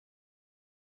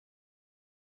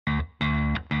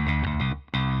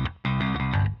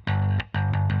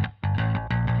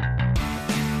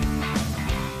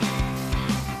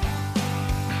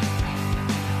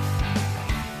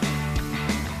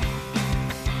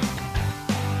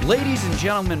Ladies and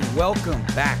gentlemen, welcome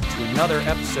back to another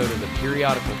episode of the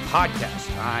Periodical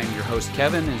Podcast. I'm your host,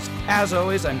 Kevin. As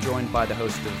always, I'm joined by the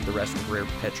host of the rest of Rare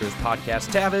Petros podcast,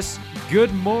 Tavis.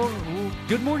 Good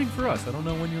morning for us. I don't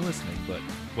know when you're listening, but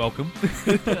welcome.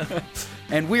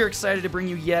 And we're excited to bring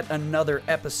you yet another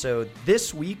episode.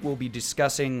 This week, we'll be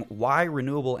discussing why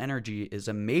renewable energy is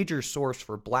a major source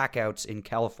for blackouts in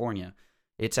California.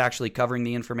 It's actually covering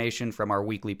the information from our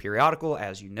weekly periodical,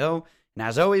 as you know. And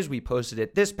as always, we posted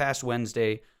it this past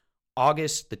Wednesday,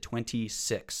 August the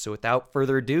 26th. So without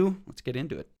further ado, let's get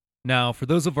into it. Now, for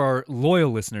those of our loyal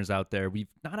listeners out there, we've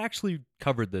not actually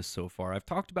covered this so far. I've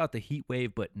talked about the heat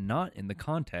wave, but not in the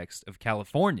context of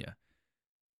California.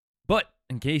 But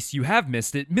in case you have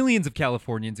missed it, millions of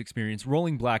Californians experienced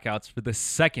rolling blackouts for the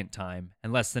second time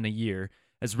in less than a year,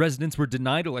 as residents were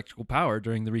denied electrical power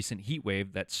during the recent heat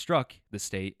wave that struck the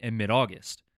state in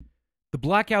mid-August. The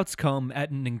blackouts come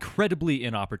at an incredibly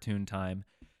inopportune time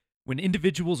when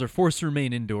individuals are forced to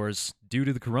remain indoors due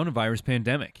to the coronavirus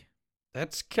pandemic.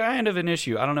 That's kind of an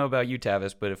issue. I don't know about you,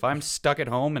 Tavis, but if I'm stuck at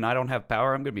home and I don't have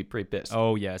power, I'm going to be pretty pissed.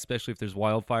 Oh, yeah, especially if there's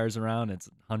wildfires around. It's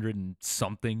 100 and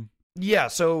something. Yeah,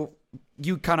 so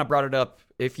you kind of brought it up.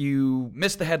 If you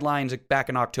missed the headlines back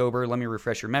in October, let me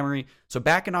refresh your memory. So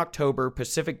back in October,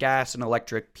 Pacific Gas and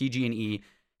Electric, PG&E,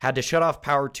 had to shut off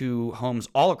power to homes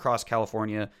all across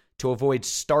California to avoid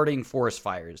starting forest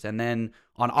fires. And then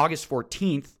on August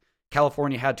 14th,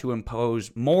 California had to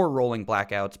impose more rolling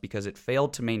blackouts because it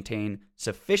failed to maintain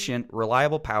sufficient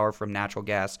reliable power from natural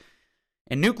gas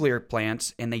and nuclear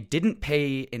plants, and they didn't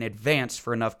pay in advance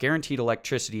for enough guaranteed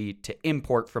electricity to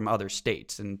import from other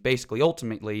states. And basically,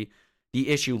 ultimately, the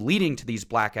issue leading to these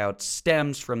blackouts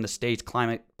stems from the state's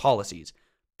climate policies.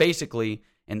 Basically,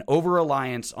 an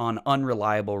over-reliance on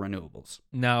unreliable renewables.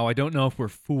 Now, I don't know if we're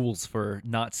fools for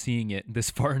not seeing it this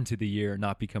far into the year,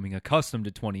 not becoming accustomed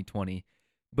to 2020,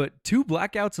 but 2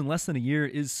 blackouts in less than a year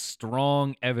is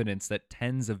strong evidence that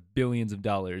tens of billions of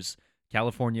dollars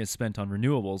California has spent on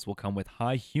renewables will come with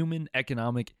high human,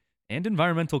 economic, and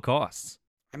environmental costs.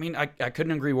 I mean, I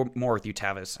couldn't agree more with you,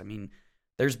 Tavis. I mean,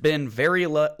 there's been very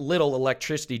little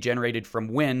electricity generated from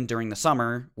wind during the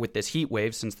summer with this heat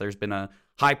wave, since there's been a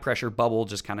high-pressure bubble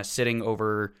just kind of sitting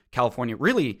over California,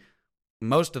 really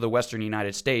most of the western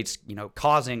United States,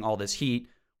 causing all this heat,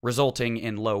 resulting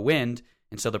in low wind.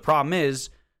 And so the problem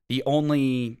is the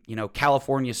only,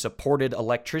 California-supported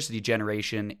electricity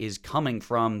generation is coming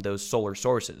from those solar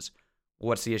sources.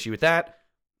 What's the issue with that?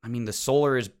 I mean, the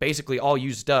solar is basically all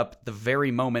used up the very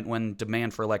moment when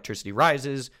demand for electricity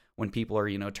rises, when people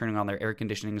are, turning on their air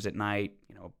conditionings at night,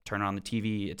 turning on the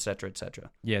TV, et cetera, et cetera.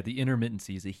 Yeah, the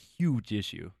intermittency is a huge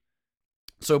issue.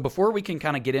 So before we can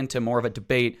kind of get into more of a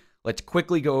debate, let's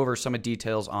quickly go over some of the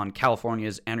details on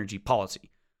California's energy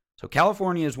policy. So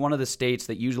California is one of the states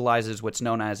that utilizes what's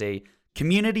known as a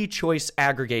community choice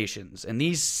aggregations. And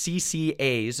these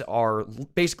CCAs are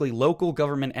basically local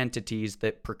government entities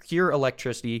that procure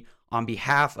electricity on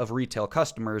behalf of retail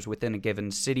customers within a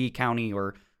given city, county,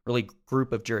 or really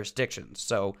group of jurisdictions.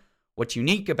 So what's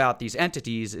unique about these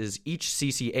entities is each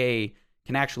CCA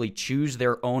can actually choose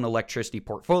their own electricity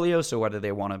portfolio, so whether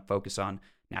they want to focus on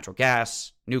natural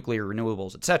gas, nuclear,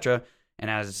 renewables, etc.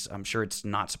 And as I'm sure it's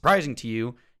not surprising to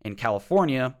you, in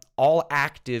California, all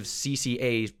active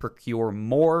CCAs procure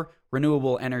more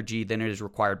renewable energy than it is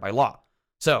required by law.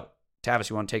 So, Tavis,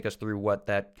 you want to take us through what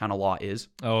that kind of law is?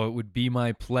 Oh, it would be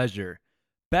my pleasure.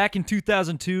 Back in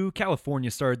 2002, California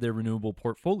started their Renewable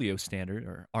Portfolio Standard,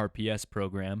 or RPS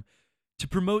program, to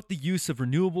promote the use of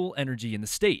renewable energy in the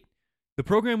state. The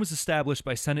program was established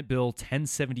by Senate Bill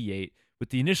 1078 with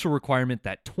the initial requirement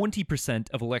that 20%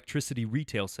 of electricity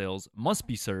retail sales must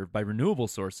be served by renewable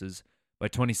sources by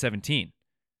 2017.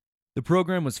 The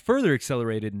program was further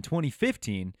accelerated in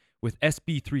 2015 with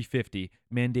SB 350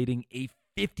 mandating a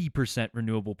 50%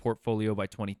 renewable portfolio by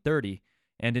 2030,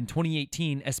 and in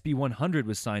 2018, SB 100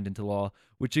 was signed into law,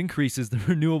 which increases the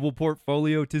renewable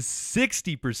portfolio to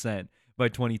 60% by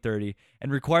 2030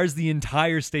 and requires the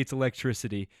entire state's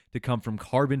electricity to come from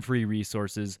carbon-free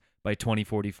resources by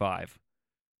 2045.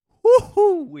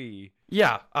 Woo-hoo-wee!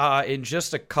 Yeah, in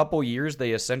just a couple years,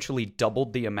 they essentially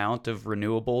doubled the amount of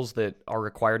renewables that are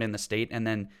required in the state, and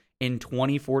then in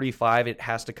 2045, it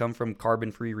has to come from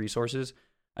carbon-free resources.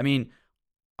 I mean,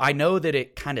 I know that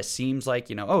it kind of seems like,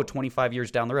 25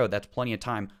 years down the road, that's plenty of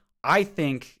time. I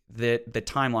think that the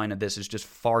timeline of this is just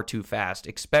far too fast,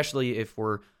 especially if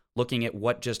we're looking at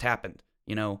what just happened.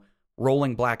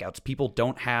 Rolling blackouts. People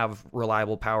don't have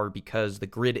reliable power because the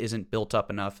grid isn't built up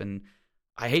enough. And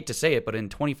I hate to say it, but in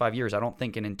 25 years, I don't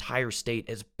think an entire state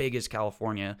as big as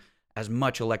California, as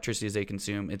much electricity as they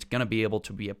consume, it's going to be able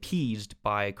to be appeased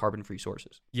by carbon-free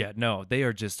sources. Yeah, no, they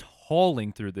are just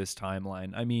hauling through this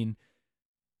timeline. I mean,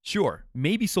 sure,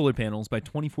 maybe solar panels by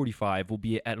 2045 will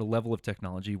be at a level of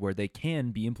technology where they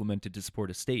can be implemented to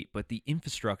support a state, but the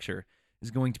infrastructure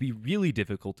is going to be really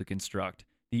difficult to construct.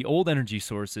 The old energy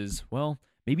sources, well,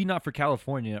 maybe not for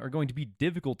California, are going to be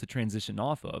difficult to transition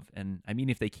off of. And I mean,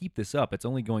 if they keep this up, it's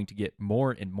only going to get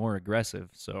more and more aggressive.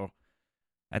 So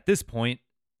at this point,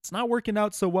 it's not working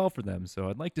out so well for them. So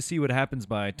I'd like to see what happens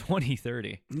by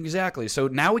 2030. Exactly. So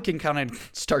now we can kind of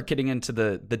start getting into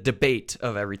the debate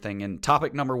of everything. And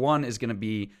topic number one is going to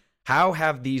be, how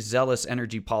have these zealous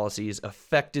energy policies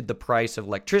affected the price of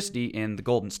electricity in the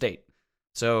Golden State?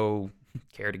 So,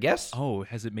 care to guess? Oh,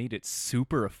 has it made it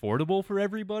super affordable for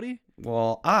everybody?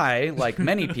 Well, I, like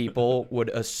many people, would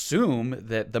assume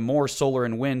that the more solar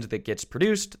and wind that gets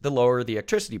produced, the lower the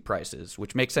electricity prices,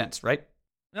 which makes sense, right?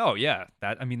 Oh, yeah.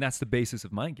 That's the basis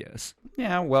of my guess.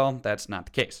 Yeah, well, that's not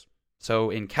the case. So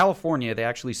in California, they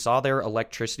actually saw their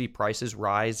electricity prices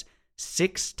rise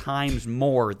 6 times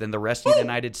more than the rest of the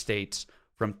United States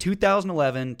from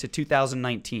 2011 to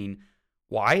 2019.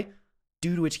 Why?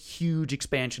 Due to its huge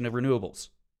expansion of renewables.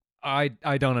 I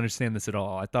don't understand this at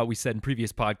all. I thought we said in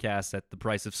previous podcasts that the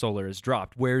price of solar has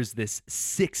dropped. Where's this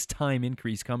 6-time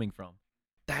increase coming from?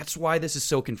 That's why this is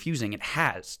so confusing. It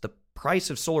has. The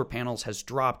price of solar panels has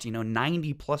dropped,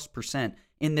 90+%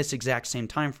 in this exact same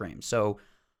time frame. So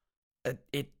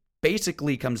it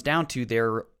basically comes down to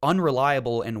their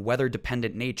unreliable and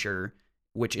weather-dependent nature,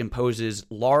 which imposes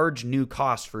large new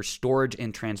costs for storage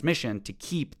and transmission to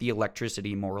keep the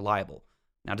electricity more reliable.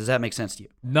 Now, does that make sense to you?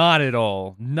 Not at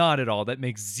all. Not at all. That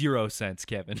makes zero sense,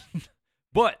 Kevin.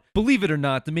 But believe it or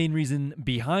not, the main reason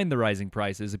behind the rising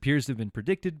prices appears to have been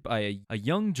predicted by a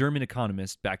young German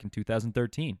economist back in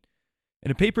 2013. In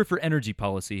a paper for Energy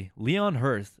Policy, Leon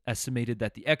Hirth estimated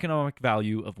that the economic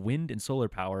value of wind and solar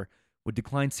power would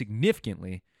decline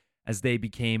significantly as they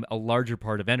became a larger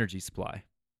part of energy supply.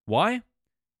 Why?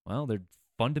 Well, their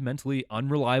fundamentally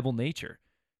unreliable nature.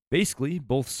 Basically,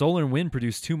 both solar and wind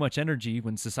produce too much energy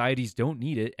when societies don't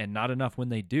need it and not enough when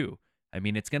they do. I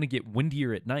mean, it's going to get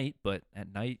windier at night, but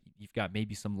at night, you've got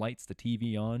maybe some lights, the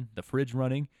TV on, the fridge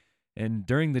running. And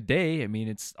during the day, I mean,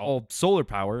 it's all solar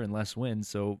power and less wind,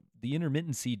 so the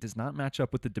intermittency does not match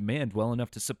up with the demand well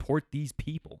enough to support these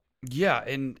people. Yeah,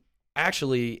 and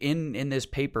actually, in this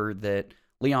paper that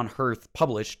Leon Hirth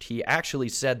published, he actually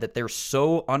said that they're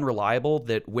so unreliable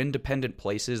that wind-dependent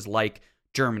places like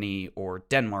Germany or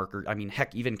Denmark, or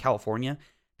heck, even California,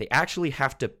 they actually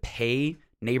have to pay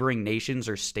neighboring nations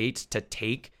or states to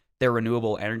take their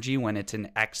renewable energy when it's in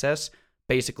excess.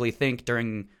 Basically, think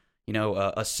during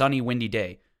a sunny, windy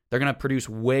day, they're going to produce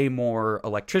way more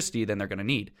electricity than they're going to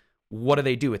need. What do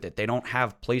they do with it? They don't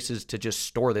have places to just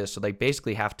store this, so they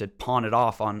basically have to pawn it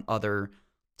off on other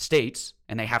states,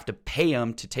 and they have to pay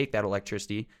them to take that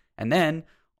electricity. And then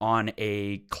on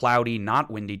a cloudy, not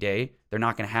windy day, they're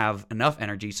not going to have enough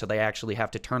energy, so they actually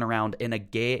have to turn around and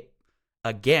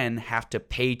again have to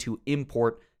pay to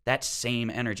import that same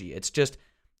energy.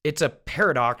 It's a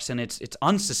paradox, and it's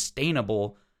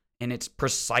unsustainable, and it's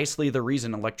precisely the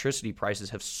reason electricity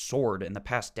prices have soared in the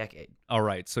past decade. All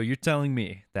right, so you're telling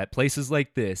me that places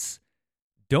like this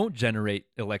don't generate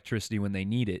electricity when they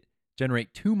need it,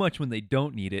 generate too much when they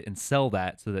don't need it, and sell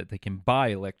that so that they can buy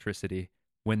electricity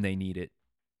when they need it.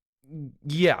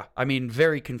 Yeah,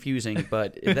 very confusing,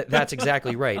 but that's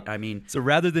exactly right. So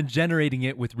rather than generating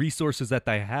it with resources that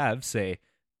they have, say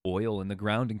oil in the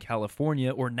ground in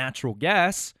California or natural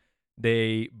gas,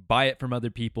 they buy it from other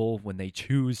people when they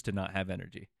choose to not have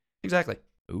energy. Exactly.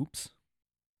 Oops.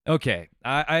 Okay,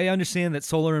 I understand that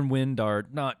solar and wind are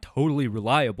not totally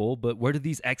reliable, but where do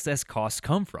these excess costs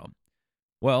come from?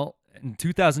 Well, in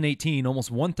 2018,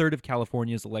 almost 1/3 of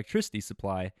California's electricity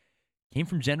supply came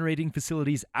from generating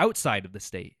facilities outside of the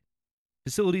state,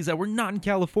 facilities that were not in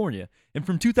California. And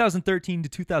from 2013 to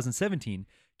 2017,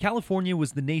 California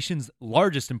was the nation's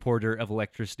largest importer of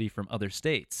electricity from other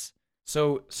states.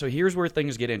 So here's where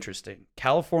things get interesting.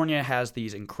 California has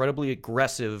these incredibly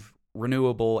aggressive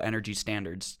renewable energy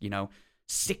standards,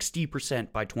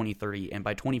 60% by 2030 and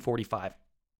by 2045,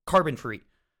 carbon free.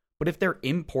 But if they're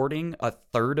importing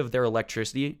 1/3 of their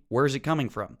electricity, where is it coming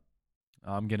from?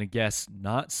 I'm going to guess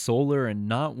not solar and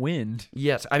not wind.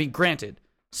 Yes, granted,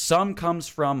 some comes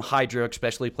from hydro,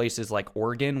 especially places like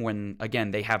Oregon when, again,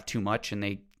 they have too much and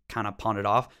they kind of pawn it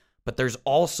off. But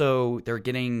they're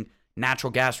getting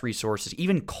natural gas resources,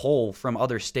 even coal from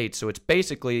other states. So it's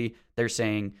basically, they're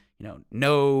saying,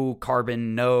 no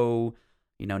carbon, no,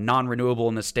 non-renewable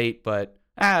in the state, but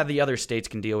the other states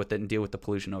can deal with it and deal with the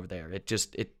pollution over there. It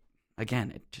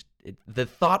the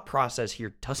thought process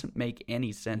here doesn't make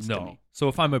any sense to me. So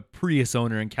if I'm a Prius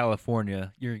owner in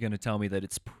California, you're going to tell me that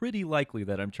it's pretty likely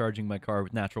that I'm charging my car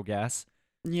with natural gas?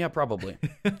 Yeah, probably.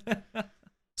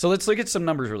 So let's look at some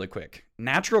numbers really quick.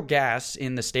 Natural gas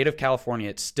in the state of California,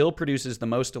 it still produces the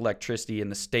most electricity in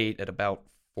the state at about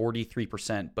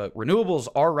 43%, but renewables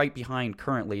are right behind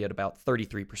currently at about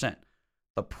 33%.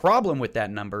 The problem with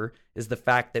that number is the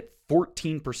fact that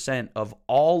 14% of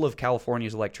all of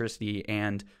California's electricity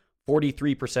and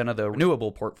 43% of the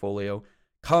renewable portfolio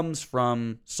comes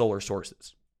from solar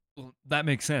sources. Well, that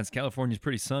makes sense. California's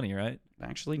pretty sunny, right?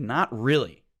 Actually, not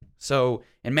really. So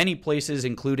in many places,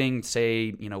 including,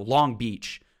 say, Long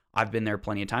Beach, I've been there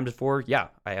plenty of times before. Yeah,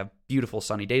 I have beautiful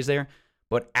sunny days there.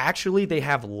 But actually, they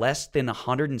have less than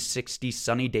 160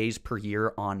 sunny days per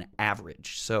year on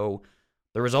average. So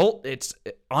the result, it's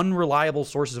unreliable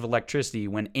sources of electricity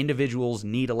when individuals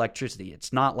need electricity.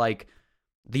 It's not like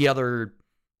the other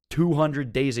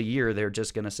 200 days a year, they're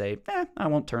just going to say, I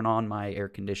won't turn on my air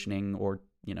conditioning or,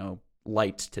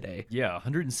 lights today. Yeah,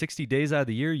 160 days out of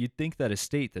the year, you'd think that a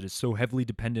state that is so heavily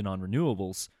dependent on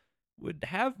renewables would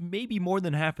have maybe more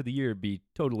than half of the year be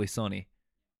totally sunny.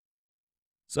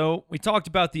 So we talked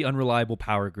about the unreliable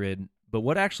power grid, but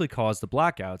what actually caused the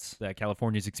blackouts that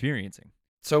California is experiencing?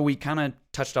 So we kind of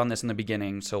touched on this in the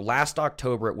beginning. So last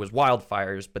October it was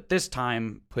wildfires, but this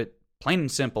time, put plain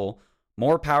and simple,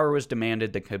 more power was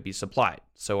demanded than could be supplied.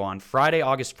 So on Friday,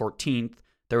 August 14th,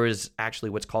 there was actually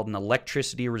what's called an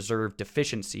electricity reserve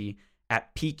deficiency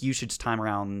at peak usage time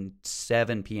around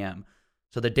 7 p.m.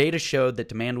 So the data showed that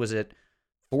demand was at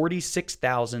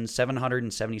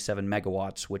 46,777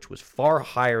 megawatts, which was far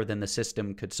higher than the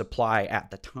system could supply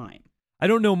at the time. I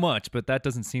don't know much, but that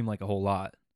doesn't seem like a whole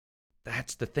lot.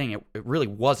 That's the thing. It really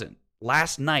wasn't.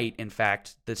 Last night, in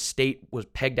fact, the state was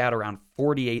pegged out around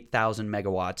 48,000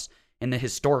 megawatts, and the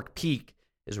historic peak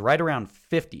is right around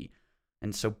 50.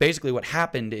 And so basically what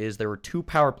happened is there were two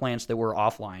power plants that were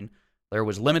offline. There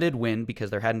was limited wind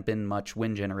because there hadn't been much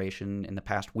wind generation in the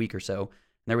past week or so. And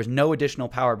there was no additional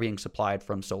power being supplied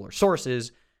from solar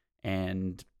sources.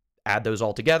 And add those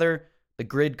all together, the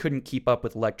grid couldn't keep up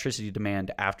with electricity demand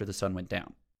after the sun went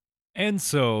down. And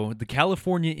so, the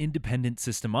California Independent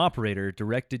System Operator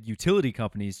directed utility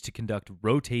companies to conduct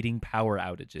rotating power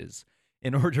outages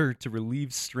in order to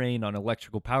relieve strain on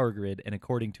electrical power grid, and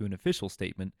according to an official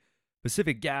statement,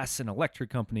 Pacific Gas and Electric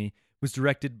Company was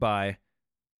directed by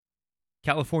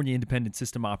California Independent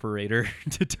System Operator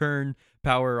to turn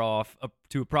power off up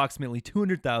to approximately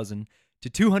 200,000 to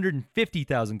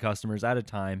 250,000 customers at a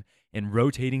time in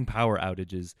rotating power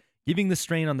outages, giving the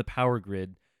strain on the power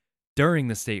grid during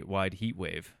the statewide heat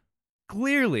wave.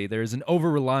 Clearly, there is an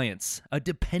over-reliance, a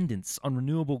dependence on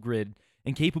renewable grid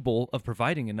incapable of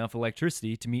providing enough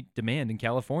electricity to meet demand in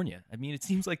California. I mean, it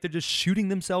seems like they're just shooting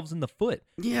themselves in the foot.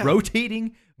 Yeah.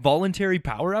 Rotating voluntary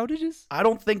power outages? I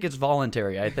don't think it's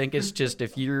voluntary. I think it's just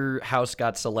if your house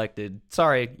got selected,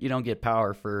 sorry, you don't get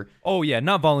power for... Oh, yeah,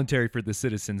 not voluntary for the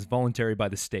citizens, voluntary by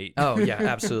the state. Oh, yeah,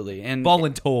 absolutely. And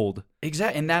voluntold.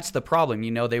 Exactly, and that's the problem.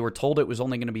 They were told it was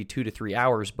only going to be 2 to 3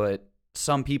 hours, but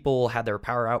some people had their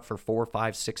power out for 4,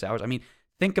 5, 6 hours. I mean,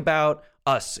 think about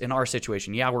us in our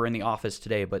situation. Yeah, we're in the office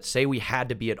today, but say we had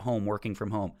to be at home working from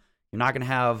home. You're not going to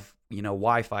have,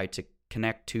 Wi-Fi to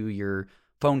connect to your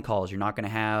phone calls. You're not going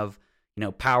to have,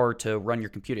 power to run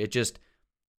your computer.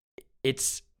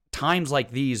 It's times like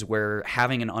these where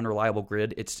having an unreliable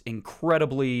grid, it's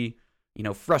incredibly,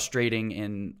 frustrating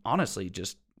and honestly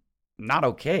just not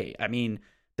okay. I mean,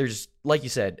 there's, like you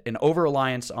said, an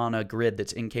over-reliance on a grid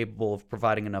that's incapable of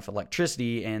providing enough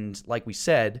electricity. And like we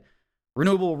said,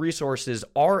 renewable resources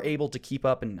are able to keep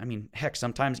up and, heck,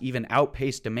 sometimes even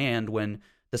outpace demand when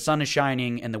the sun is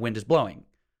shining and the wind is blowing.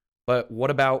 But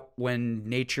what about when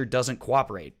nature doesn't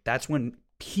cooperate? That's when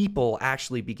people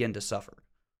actually begin to suffer.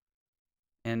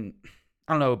 And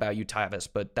I don't know about you, Tyvis,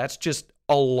 but that's just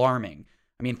alarming.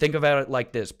 Think about it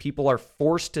like this. People are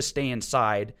forced to stay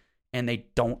inside and they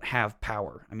don't have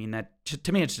power. That,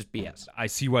 to me, it's just BS. I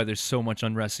see why there's so much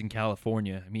unrest in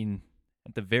California.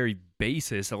 At the very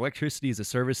basis, electricity is a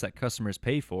service that customers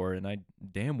pay for, and I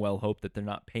damn well hope that they're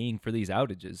not paying for these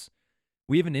outages.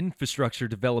 We have an infrastructure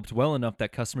developed well enough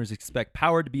that customers expect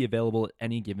power to be available at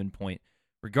any given point,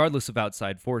 regardless of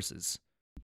outside forces.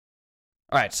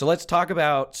 All right, so let's talk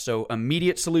about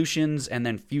immediate solutions and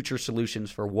then future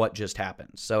solutions for what just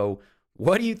happened. So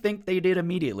what do you think they did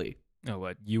immediately? Oh,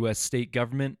 what? U.S. state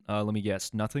government? Let me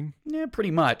guess, nothing? Yeah, pretty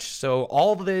much. So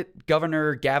all that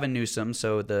Governor Gavin Newsom,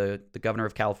 so the governor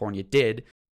of California, did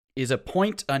is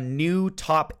appoint a new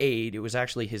top aide. It was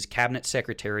actually his cabinet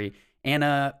secretary,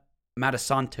 Anna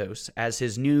Matasantos, as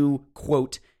his new,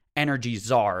 quote, energy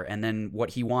czar. And then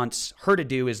what he wants her to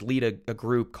do is lead a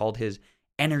group called his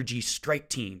Energy Strike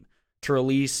Team to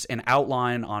release an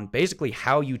outline on basically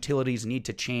how utilities need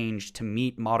to change to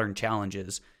meet modern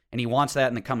challenges. And he wants that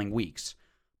in the coming weeks.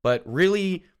 But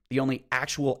really, the only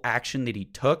actual action that he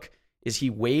took is he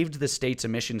waived the state's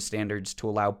emission standards to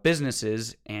allow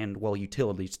businesses, and, well,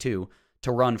 utilities too,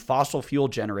 to run fossil fuel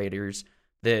generators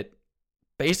that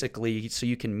basically so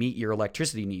you can meet your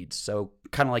electricity needs. So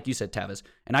kind of like you said, Tavis,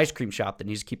 an ice cream shop that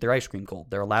needs to keep their ice cream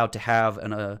cold. They're allowed to have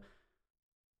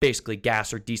basically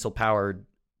gas or diesel-powered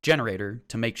generator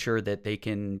to make sure that they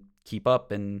can keep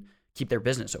up and keep their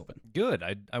business open. Good.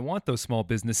 I want those small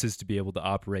businesses to be able to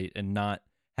operate and not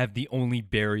have the only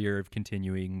barrier of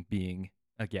continuing being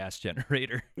a gas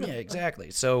generator. Yeah,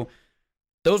 exactly. So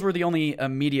those were the only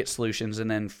immediate solutions. And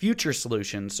then future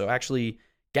solutions. So actually,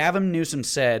 Gavin Newsom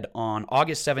said on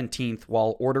August 17th,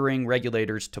 while ordering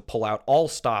regulators to pull out all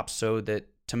stops to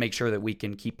make sure that we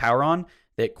can keep power on,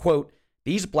 that, quote,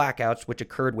 "These blackouts, which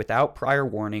occurred without prior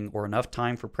warning or enough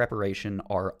time for preparation,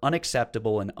 are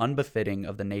unacceptable and unbefitting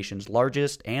of the nation's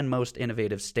largest and most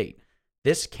innovative state.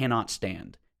 This cannot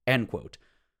stand," end quote.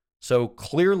 So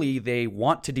clearly they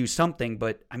want to do something,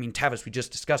 but I mean, Tavis, we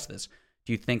just discussed this.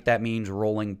 Do you think that means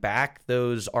rolling back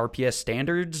those RPS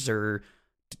standards, or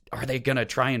are they going to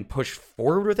try and push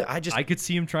forward with it? I could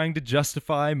see him trying to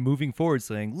justify moving forward,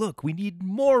 saying, look, we need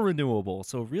more renewable.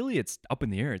 So really it's up in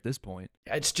the air at this point.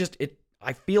 It's just,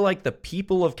 I feel like the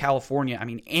people of California, I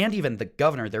mean, and even the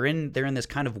governor, they're in this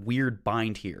kind of weird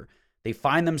bind here. They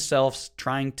find themselves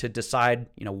trying to decide,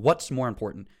 what's more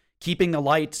important, keeping the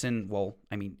lights and, well,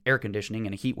 I mean, air conditioning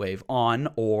in a heat wave on,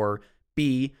 or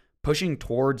B, pushing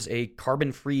towards a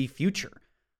carbon-free future.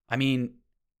 I mean,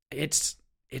 it's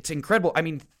incredible. I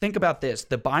mean, think about this.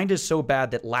 The bind is so bad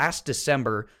that last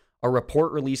December, a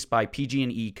report released by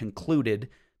PG&E concluded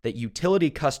that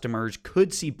utility customers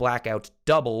could see blackouts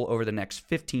double over the next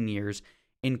 15 years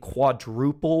and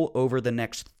quadruple over the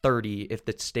next 30 if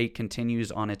the state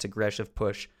continues on its aggressive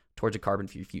push towards a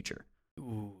carbon-free future.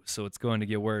 Ooh, so it's going to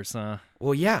get worse, huh?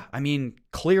 Well, yeah. I mean,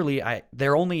 clearly,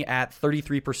 they're only at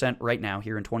 33% right now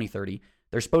here in 2030.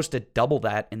 They're supposed to double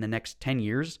that in the next 10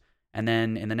 years, and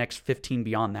then in the next 15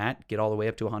 beyond that, get all the way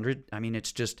up to 100. I mean,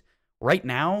 it's just, right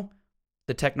now,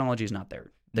 the technology is not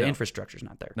there. The infrastructure is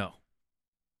not there. No.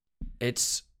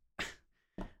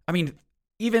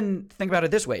 Even think about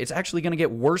it this way. It's actually going to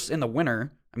get worse in the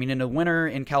winter. I mean, in the winter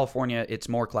in California, it's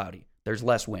more cloudy. There's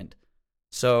less wind.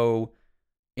 So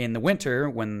in the winter,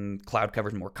 when cloud cover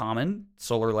is more common,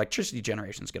 solar electricity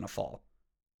generation is going to fall.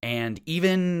 And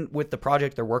even with the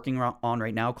project they're working on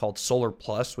right now called Solar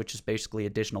Plus, which is basically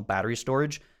additional battery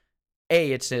storage,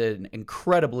 it's an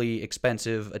incredibly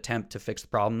expensive attempt to fix the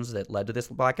problems that led to this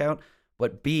blackout.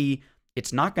 But B,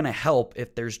 it's not going to help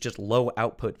if there's just low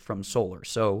output from solar.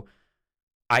 So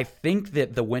I think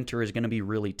that the winter is going to be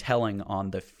really telling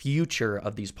on the future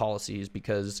of these policies,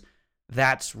 because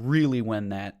that's really when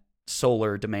that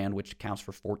solar demand, which accounts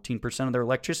for 14% of their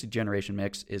electricity generation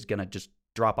mix, is going to just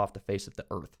drop off the face of the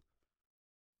earth.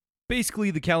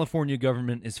 Basically, the California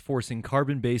government is forcing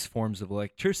carbon-based forms of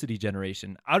electricity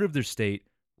generation out of their state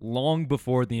long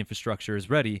before the infrastructure is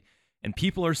ready, and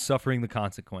people are suffering the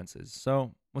consequences.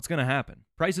 So what's going to happen?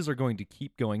 Prices are going to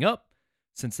keep going up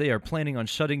since they are planning on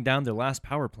shutting down their last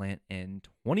power plant in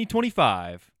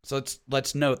 2025. So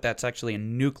let's note that's actually a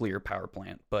nuclear power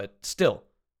plant, but still,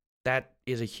 that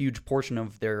is a huge portion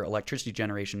of their electricity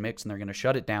generation mix, and they're going to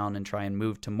shut it down and try and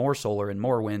move to more solar and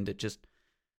more wind.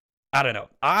 I don't know.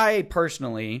 I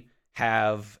personally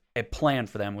have a plan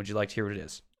for them. Would you like to hear what it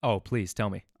is? Oh, please tell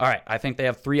me. All right. I think they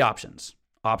have 3 options.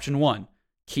 Option 1,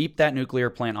 keep that nuclear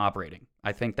plant operating.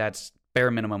 I think that's bare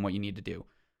minimum what you need to do.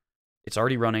 It's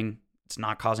already running. It's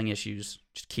not causing issues.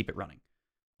 Just keep it running.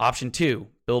 Option 2,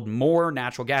 build more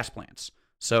natural gas plants.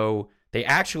 So they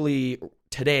actually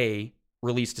today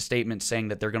released a statement saying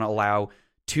that they're going to allow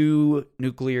 2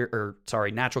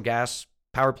 natural gas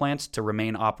power plants to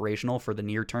remain operational for the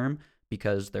near term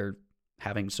because they're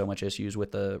having so much issues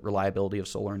with the reliability of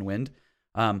solar and wind.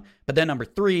 But then number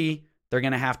 3, they're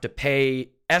going to have to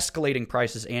pay escalating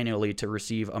prices annually to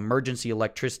receive emergency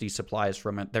electricity supplies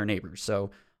from their neighbors. So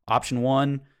option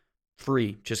 1,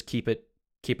 free, just keep it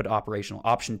operational.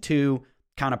 Option 2,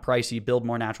 kind of pricey, build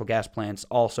more natural gas plants,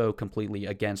 also completely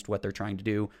against what they're trying to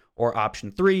do. Or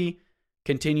option 3,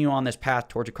 continue on this path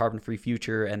towards a carbon-free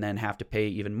future and then have to pay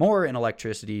even more in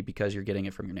electricity because you're getting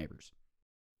it from your neighbors.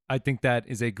 I think that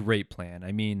is a great plan.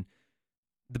 I mean,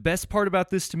 the best part about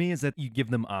this to me is that you give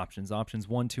them options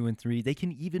 1, 2, and 3. They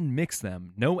can even mix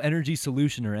them. No energy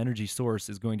solution or energy source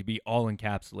is going to be all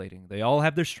encapsulating. They all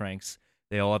have their strengths.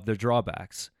 They all have their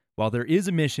drawbacks. While there is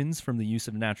emissions from the use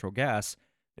of natural gas,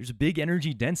 there's a big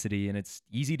energy density and it's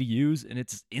easy to use and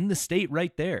it's in the state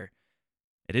right there.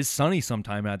 It is sunny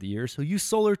sometime out of the year, so use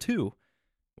solar too.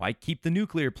 Why keep the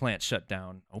nuclear plant shut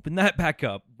down? Open that back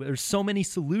up. There's so many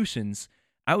solutions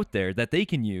out there that they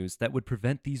can use that would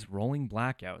prevent these rolling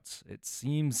blackouts. It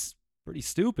seems pretty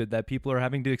stupid that people are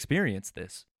having to experience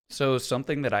this. So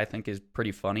something that I think is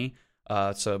pretty funny,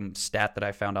 some stat that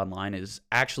I found online is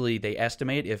actually they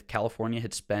estimate if California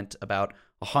had spent about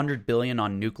 $100 billion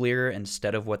on nuclear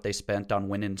instead of what they spent on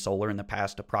wind and solar in the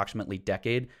past approximately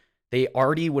decade, they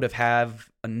already would have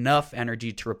enough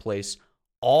energy to replace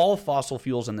all fossil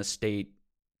fuels in the state,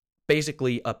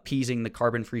 basically appeasing the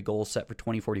carbon-free goals set for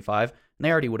 2045, and they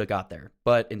already would have got there.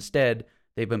 But instead,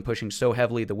 they've been pushing so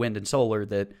heavily the wind and solar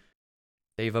that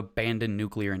they've abandoned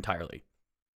nuclear entirely.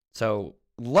 So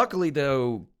luckily,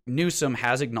 though, Newsom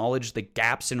has acknowledged the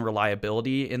gaps in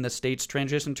reliability in the state's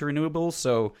transition to renewables.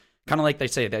 So kind of like they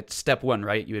say, that's step one,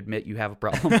 right? You admit you have a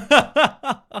problem.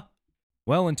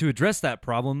 Well, and to address that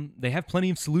problem, they have plenty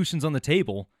of solutions on the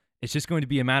table. It's just going to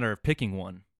be a matter of picking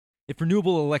one. If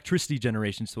renewable electricity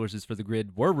generation sources for the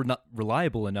grid were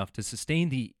reliable enough to sustain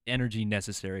the energy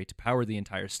necessary to power the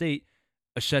entire state,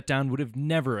 a shutdown would have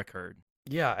never occurred.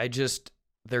 Yeah,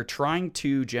 they're trying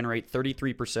to generate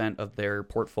 33% of their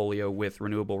portfolio with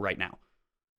renewable right now.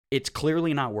 It's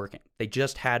clearly not working. They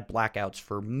just had blackouts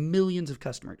for millions of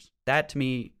customers. That, to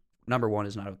me, number one,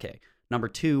 is not okay. Number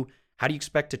two, how do you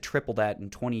expect to triple that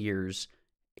in 20 years,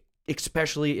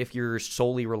 especially if you're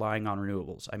solely relying on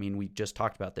renewables? I mean, we just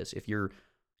talked about this. If you're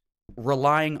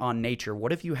relying on nature,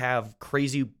 what if you have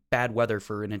crazy bad weather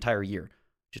for an entire year?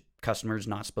 Just customers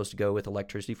not supposed to go with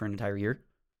electricity for an entire year?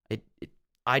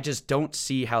 I just don't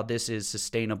see how this is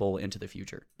sustainable into the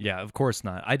future. Yeah, of course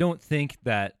not. I don't think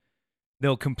that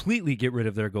they'll completely get rid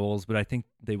of their goals, but I think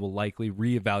they will likely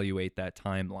reevaluate that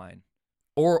timeline.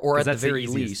 Or at the very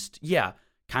least,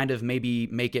 kind of maybe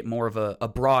make it more of a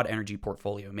broad energy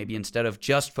portfolio. Maybe instead of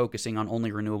just focusing on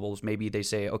only renewables, maybe they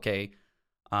say, okay,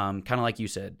 kind of like you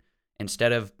said,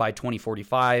 instead of by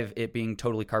 2045 it being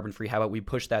totally carbon-free, how about we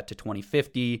push that to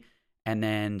 2050, and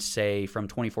then say from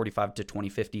 2045 to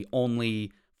 2050,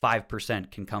 only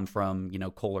 5% can come from,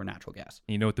 coal or natural gas.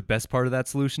 You know what the best part of that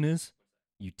solution is?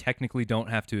 You technically don't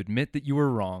have to admit that you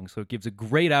were wrong, so it gives a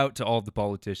great out to all of the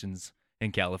politicians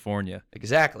in California.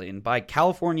 Exactly. And by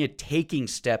California taking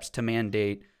steps to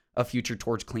mandate a future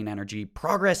towards clean energy,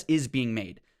 progress is being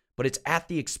made, but it's at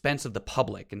the expense of the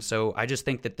public. And so I just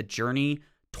think that the journey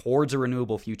towards a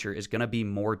renewable future is going to be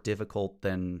more difficult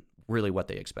than really what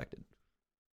they expected.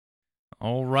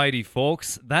 Alrighty,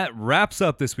 folks. That wraps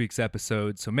up this week's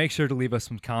episode, so make sure to leave us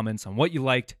some comments on what you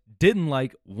liked, didn't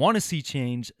like, want to see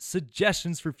change,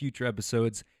 suggestions for future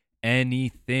episodes,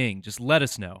 anything. Just let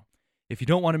us know. If you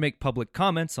don't want to make public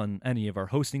comments on any of our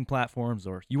hosting platforms,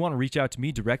 or you want to reach out to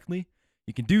me directly,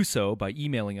 you can do so by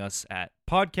emailing us at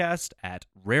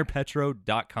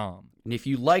podcast@rarepetro.com. And if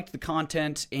you liked the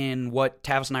content in what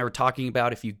Tavis and I were talking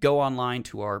about, if you go online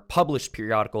to our published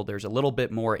periodical, there's a little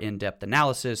bit more in-depth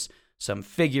analysis, some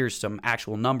figures, some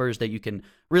actual numbers that you can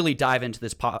really dive into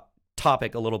this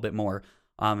topic a little bit more.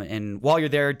 And while you're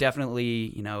there,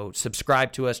 definitely,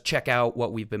 subscribe to us, check out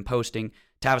what we've been posting.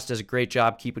 Tavis does a great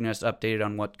job keeping us updated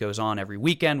on what goes on every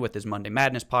weekend with his Monday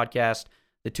Madness podcast.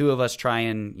 The two of us try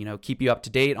and, keep you up to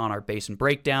date on our Basin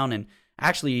Breakdown. And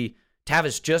actually,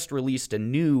 Tavis just released a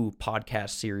new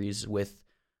podcast series with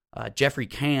Jeffrey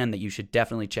Can that you should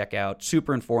definitely check out.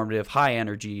 Super informative, high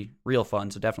energy, real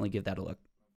fun. So definitely give that a look.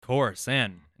 Of course.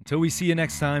 And until we see you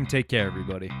next time, take care,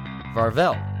 everybody.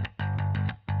 Varvel.